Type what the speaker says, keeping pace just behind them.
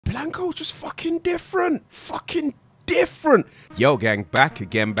Blanco's just fucking different. Fucking different. Yo, gang, back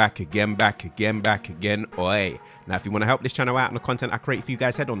again. Oi. Now, if you want to help this channel out and the content I create for you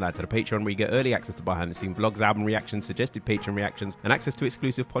guys, head on that to the Patreon, where you get early access to behind the scenes vlogs, album reactions, suggested Patreon reactions, and access to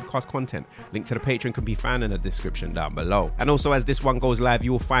exclusive podcast content. Link to the Patreon can be found in the description down below. And also, as this one goes live,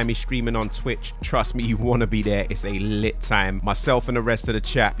 you will find me streaming on Twitch. Trust me, you want to be there. It's a lit time. Myself and the rest of the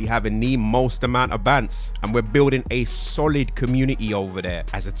chat be having the most amount of bants, and we're building a solid community over there,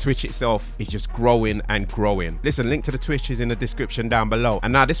 as the Twitch itself is just growing and growing. Listen, link to the Twitch is in the description down below.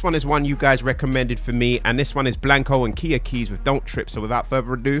 And now this one is one you guys recommended for me, and this one is Blanco and Keeya Keys with Don't Trip. So without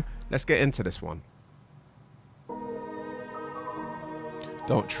further ado, let's get into this one.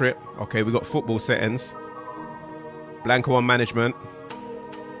 Don't Trip. Okay, we got football settings. Blanco on management.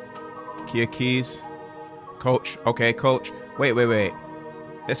 Keeya Keys. Coach. Okay, coach. Wait.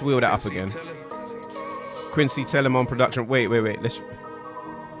 Let's wheel that up again. Quincy, tell him on production. Wait. Let's...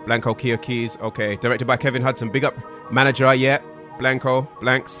 Blanco, Keeya Keys. Okay, directed by Kevin Hudson. Big up manager, yeah. Blanco,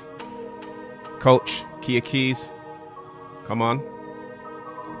 Blanks. Coach, Keeya Keys. Come on.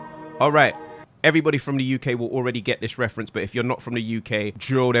 All right. Everybody from the UK will already get this reference, but if you're not from the UK,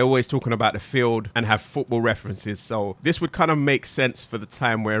 drill, they're always talking about the field and have football references. So this would kind of make sense for the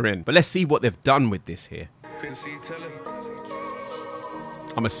time we're in. But let's see what they've done with this here.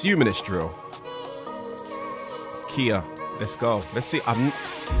 I'm assuming it's drill. Keeya, let's go. Let's see. Have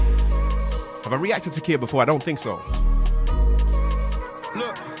I reacted to Keeya before? I don't think so.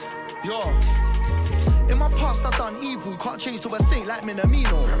 Look, yo. In my past, I've done evil. Can't change to a saint like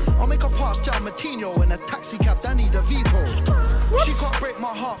Minamino. I'll make a pass, John Martino in a taxi cab, Danny DeVito. What? She can't break my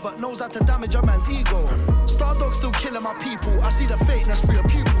heart, but knows how to damage a man's ego. Star Dog still killing my people. I see the fakeness through your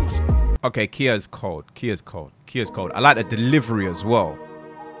pupils. Okay, Keeya's cold. Keeya's cold. I like the delivery as well.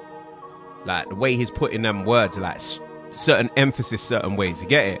 Like the way he's putting them words, like certain emphasis, certain ways. You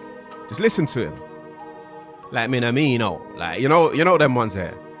get it? Just listen to him. Like Minamino. Like, you know them ones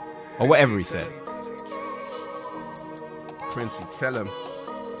there. Or whatever he said. Quincy, tell him.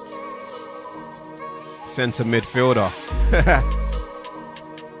 Center midfielder.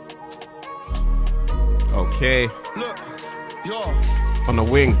 Okay. Look, yo. On the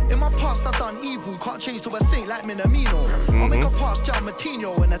wing. In my past, I've done evil. Can't change to a saint like Minamino. I'll make a pass, John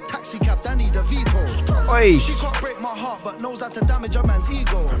Martino in a taxi cab, Danny DeVito. Oi. She can't break my heart, but knows how to damage a man's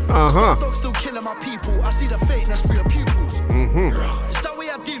ego. Star Dog still killing my people. I see the fakeness through your pupils. It's that way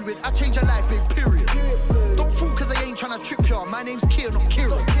I deal with. I change your life, big period. Don't fool, cause I ain't trying to trip you. My name's Keeya, not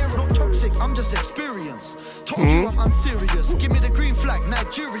Kira. Not toxic, I'm just experience. Told you I'm unserious. Give me the green flag,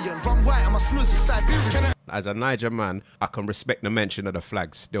 Nigerian. Run white, I'm a snoozy Siberian. As a Niger man, I can respect the mention of the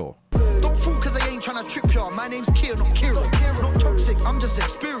flag still. Don't fool, cause I ain't trying to trip you. My name's Keeya, not Kira. Not toxic, I'm just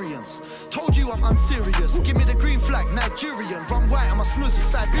experience. Told you I'm unserious. Give me the green flag, Nigerian. Run white, I'm a snoozy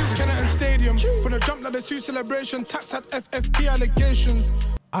Siberian. Kenner Stadium, from the jump like the Sioux celebration, tax at FFP allegations.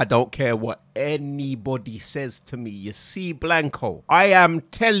 I don't care what anybody says to me. You see Blanco, I am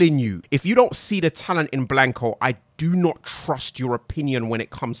telling you, if you don't see the talent in Blanco, I do not trust your opinion when it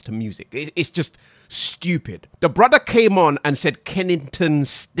comes to music. It's just stupid. The brother came on and said Kennington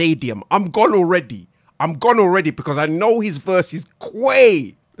Stadium. I'm gone already. Because I know his verse is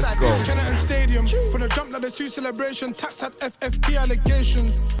quay. Let's go. Kenner Stadium, from the jump like the Sioux celebration, tax at FFP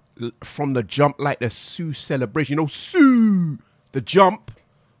allegations. From the jump like the Sioux celebration. You know, Sioux, the jump.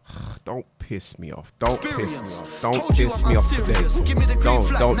 Don't piss me off. Don't piss me off. Don't piss me off today. Don't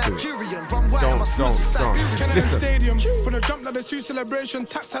do it. Don't. Listen. Stadium, from the jump like the Sioux celebration,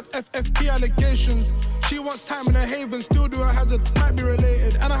 tax at FFP allegations. She wants time in a haven, still do a hazard, might be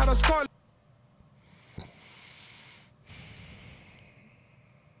related. And I had a scar.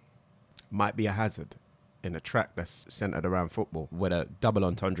 Might be a hazard in a track that's centered around football, where the double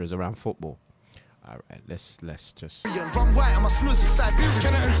entendres around football. All right, let's just. Run white, I'm a snoozy Siberian.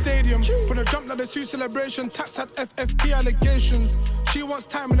 Kenner Stadium, from the jump like the Sioux celebration, tax at FFP allegations. She wants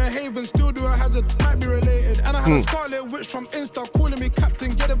time in a haven, still do a hazard, might be related. And I had a scarlet witch from Insta calling me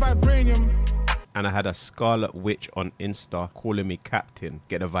captain, get a vibranium. And I had a scarlet witch on Insta calling me captain,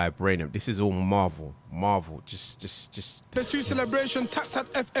 get a vibranium. This is all Marvel. Just. The Sioux celebration, tax at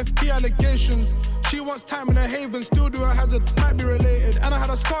FFP allegations. She wants time in a haven, still do a hazard, might be related. And I had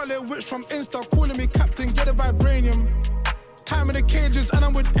a scarlet witch from Insta calling me captain, get a vibranium. Time in the cages, and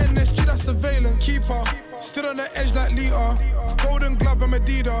I'm with NSG, that's surveillance. Keeper, stood on the edge like Lita. Golden glove and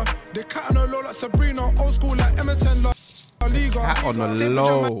Medida. They cat on the low like Sabrina, old school like MSN La Liga. Cat on the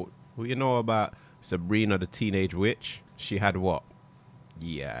low. What you know about Sabrina the Teenage Witch? She had what?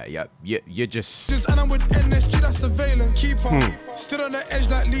 Yeah, you just. And I'm with NSG, that's surveillance. Keeper, stood on the edge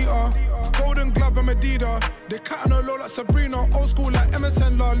like Lita. Golden glove and Medida. They cat on the low like Sabrina, old school like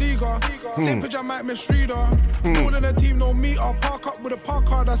MSN La Liga. Same picture, I might misread her. All in the team, no meter. Park up with a park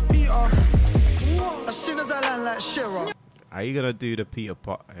car, that's Peter. As soon as I land like Shearer. Are you gonna do the Peter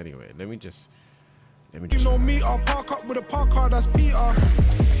Pot? Anyway, let me just. No meter. Park up with a park car, that's Peter.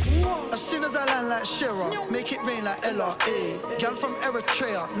 As soon as I land like Shearer, make it rain like LRA. Girl from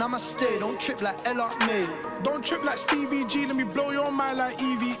Eritrea, namaste, don't trip like LRA. Don't trip like Stevie G, let me blow your mind like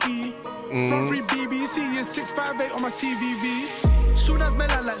EVE. From free BBC is 658 on my CVV. Soon as me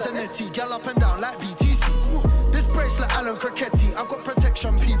land like Zanetti, girl up and down like BTC. This bracelet Alan Crocetti, I got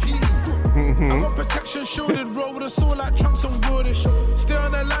protection PPE. I got protection shielded, roll with a sword like trunks and wielded. Stay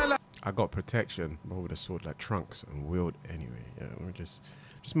on the line like I got protection, roll with a sword like trunks and wield. Anyway, yeah, we're just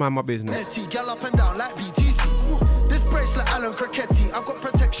mind my business. Girl up and down like BTC. This bracelet Alan Crocetti, I got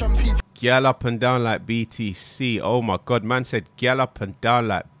protection PPE. Gal up and down like BTC. Oh my god, man said gal up and down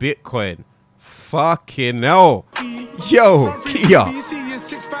like Bitcoin. Fucking hell. Yo, Keeya. BBC is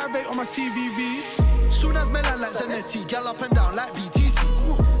 658 on my CVV. Soon as me land like Zanetti, gal up and down like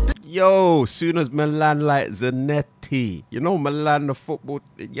BTC. Yo, soon as Milan like Zanetti. You know Milan the football.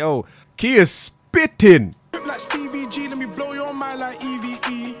 Yo, Keeya's spitting. Like Stevie G, let me blow your mind like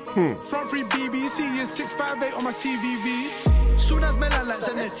EVE. Front free BBC is 658 on my CVV. Soon as me land like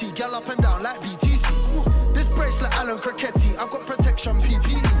Zanetti, gal up and down like BTC. This bracelet Alan Crocetti, I got protection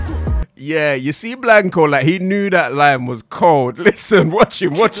PPE. Yeah, you see Blanco, like he knew that line was cold. Listen, watch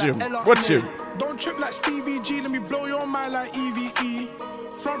him. Watch him. Don't trip like Stevie G, let me blow your mind like EVE.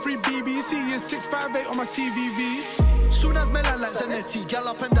 Front free BBC is 658 on my CVV. Soon as me land like Zanetti, gal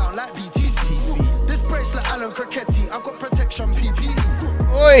up and down like BTC. This bracelet Alan Crocetti, I got protection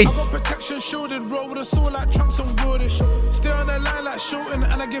PPE. Oi! I got protection shielded, roll with a sword like trunks and wielded. Stay on the line like Shilton,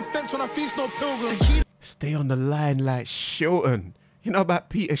 and I give thanks when I feast no pilgrim. Stay on the line like Shilton. You know about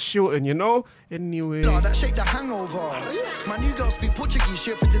Peter Shilton, you know? Anyway. No, that shake the hangover. My new girl speak Portuguese,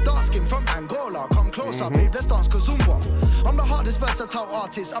 she with the dark skin from Angola. Come closer, babe, let's dance kazumba. I'm the hardest versatile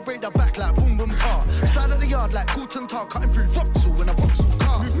artist, I break the back like boom boom tar. Slide at the yard like Guten Tag, cutting through Vauxhall in a Vauxhall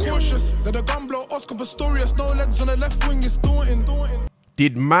car. Move cautious, let the gun blow Oscar Pistorius, no legs on the left wing, it's daunting.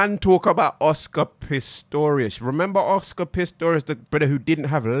 Did man talk about Oscar Pistorius? Remember Oscar Pistorius, the brother who didn't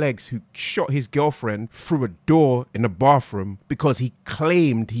have legs, who shot his girlfriend through a door in the bathroom because he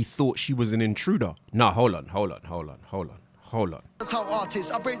claimed he thought she was an intruder? Nah, hold on.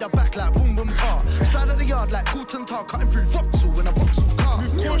 Artist, I break the back like boom boom tar. Slide at the yard like Guten Tag, cutting through Vauxhall in a Vauxhall car.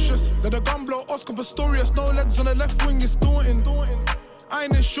 Move cautious, let the gun blow Oscar Pistorius, no legs on the left wing, it's daunting.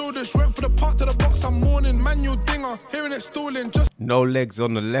 Iron his shoulders, went for the part to the box, I'm mourning. Manual dinger, hearing it stalling, just no legs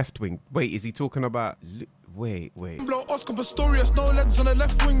on the left wing. Wait, is he talking about... Wait. blow Oscar Pistorius, no legs on the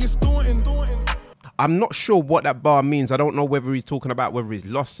left wing, it's daunting. I'm not sure what that bar means. I don't know whether he's talking about whether he's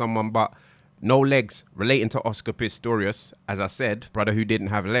lost someone, but no legs relating to Oscar Pistorius, as I said, brother who didn't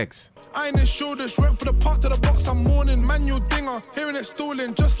have legs. Iron his shoulders, went for the part to the box, I'm mourning. Manual dinger, hearing it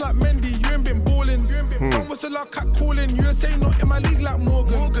stalling, just like Mendy, you ain't been balling. Don't whistle like cat calling, USA not in my league like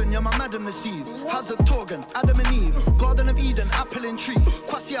Morgan. You're my Madam Nasiv, Hazard Torgan, Adam and Eve, Garden of Eden, apple and tree.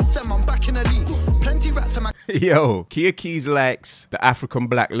 Kwasi Asem, I'm back in the league. Plenty rats in my Yo, Keeya Keys likes the African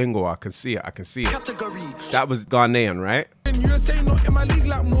black lingo. I can see it. category. That was Ghanaian, right? USA not in my league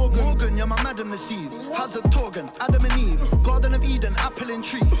like Morgan, you're my Madam Nasiv, Hazard Torgan, Adam and Eve, Garden of Eden, apple and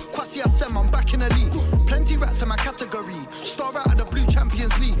tree. Kwasi Asem, I'm back in the league. Plenty rats in my category. Star out of the Blue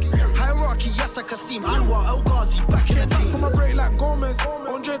Champions League. Hierarchy, Yasser Kasim, Anwar El Ghazi, back in the league. From a break like Gomez,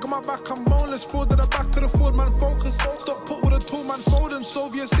 Andre got my back, I'm boneless. Forward to the back of the Ford, man, focus. Stop put with a tool, man, folding.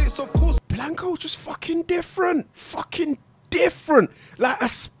 Soviet states, of course. Blanco's just fucking different. Like a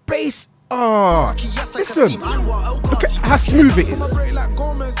space. Oh, listen. Look at how smooth it From a is. break like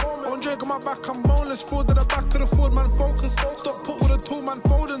Gomez, Andre got my back, I'm boneless. Forward to the back of the Ford, man, focus. Stop put with a tool, man,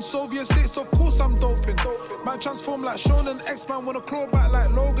 folding. Soviet states, of course, I'm doping. Man, transform like Shonen. X-Man wanna claw back like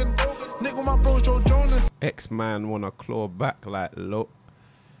Logan. Nick with my bro, Joe Jonas. X-Man wanna claw back like To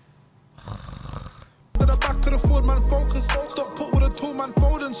the back of the Ford, man, focus. Stop put with a tool, man,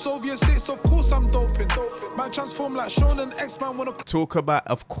 folding. Soviet states, of course, I'm doping. Man, transform like Shonen. X-Man wanna Talk about,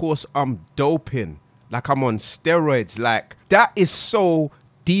 of course, I'm doping. Like I'm on steroids. Like that is so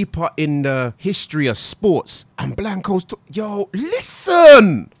deeper in the history of sports. And Blanco's, yo,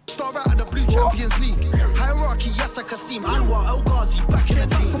 listen. Star out of the Blue Champions League. Hierarchy, Yasser Kasim, Anwar El Ghazi, back in the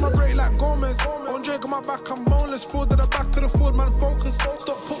league. From a break like Gomez, Andre got my back, I'm boneless. Forward to the back of the Ford, man, focus.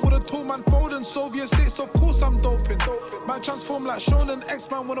 Stop put with a tool, man, folding. Soviet states, of course, I'm doping. Man, transform like Shonen.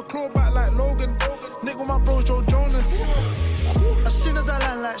 X-Man wanna claw back like Logan. Nick with my bro, Joe Jonas. As soon as I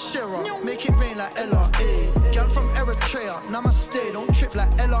land like Shearer, make it rain like LRA. Girl from Eritrea, namaste, don't trip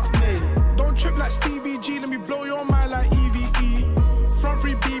like LRA. Don't trip like Stevie G, let me blow your mind like EVE. Front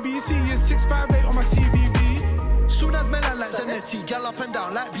free BBC is Zanetti, gal up and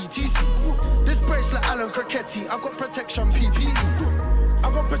down like BTC. This bracelet, Alan Crocketti, I got protection PPE.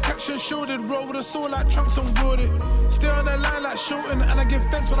 I got protection shielded, roll with a sword like trunks and wielded. Stay on the line like shooting, and I give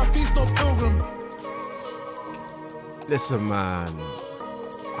thanks when I feast no pilgrim. Listen, man.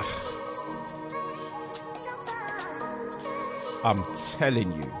 I'm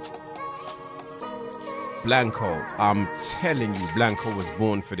telling you. Blanco, I'm telling you, Blanco was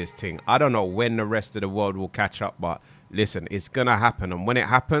born for this thing. I don't know when the rest of the world will catch up, but listen, it's gonna happen. And when it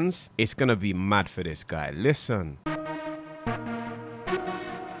happens, it's gonna be mad for this guy. Listen.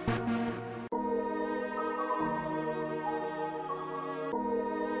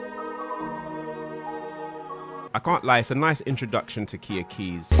 I can't lie, it's a nice introduction to Keeya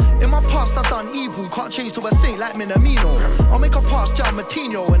Keys. In my past I've done evil, can't change to a saint like Minamino. I'll make a pass John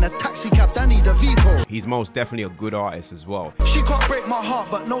Martino in a taxi cab, Danny DeVito. He's most definitely a good artist as well. She can't break my heart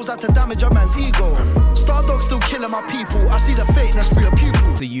but knows how to damage a man's ego. Stardog still killing my people, I see the fakeness through your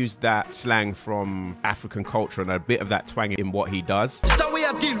pupils. To use that slang from African culture and a bit of that twang in what he does. It's that way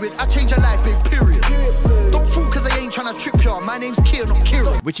I deal with, I change a life, big period. Don't fool cause I ain't trying to trip y'all, my name's Keeya, not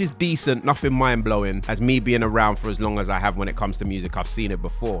Kira. Which is decent, nothing mind-blowing, as me being around for as long as I have when it comes to music. I've seen it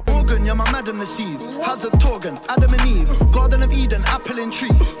before. Organ, you're my madam Nasiv. How's the Torgan? Adam and Eve. Garden of Eden, apple and tree.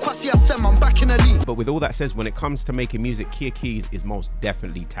 Kwasi Asem, I'm back in the league. But with all that says, when it comes to making music, Keeya Keys is most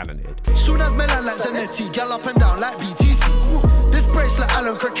definitely talented. Soon as Melan like Zanetti, gal up and down like BTC. This bracelet,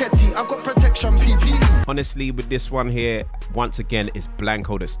 Alan Crocketti, I got protection PPE. Honestly, with this one here, once again, it's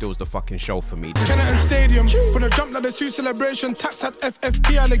Blanco that steals the fucking show for me. Kennington Stadium, from the jump like the Sioux celebration, tax at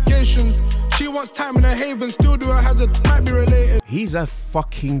FFP allegations. She wants time in a haven, still do a hazard, might be related. He's a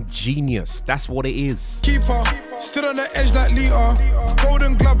fucking genius. That's what it is. Keeper, stood on the edge like Lita.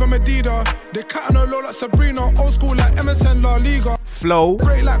 Golden glove and Medida. They cut on a low like Sabrina. Old school like Emerson, La Liga. Flow.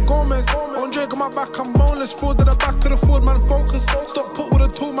 Great like Gomez. Andre got my back, I'm boneless. Ford to the back of the Ford, man, focus. Stop put with a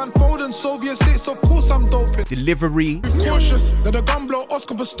tool, man, folding. Soviet states, of course I'm doping. Delivery. Cautious, let the gun blow.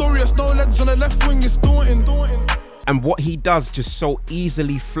 Oscar Pistorius, no legs on the left wing, it's daunting. And what he does just so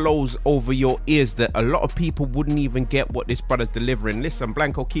easily flows over your ears that a lot of people wouldn't even get what this brother's delivering. Listen,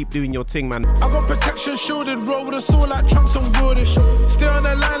 Blanco, keep doing your thing, man. I got protection shielded, roll with a sword like trunks and wielded. Stay on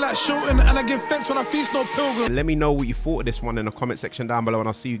the line like shooting, and I give thanks when I feast no pilgrim. Let me know what you thought of this one in the comment section down below, and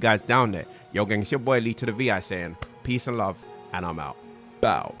I'll see you guys down there. Yo, gang, it's your boy LeeToTheVI saying peace and love, and I'm out.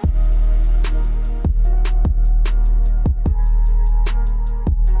 Bow.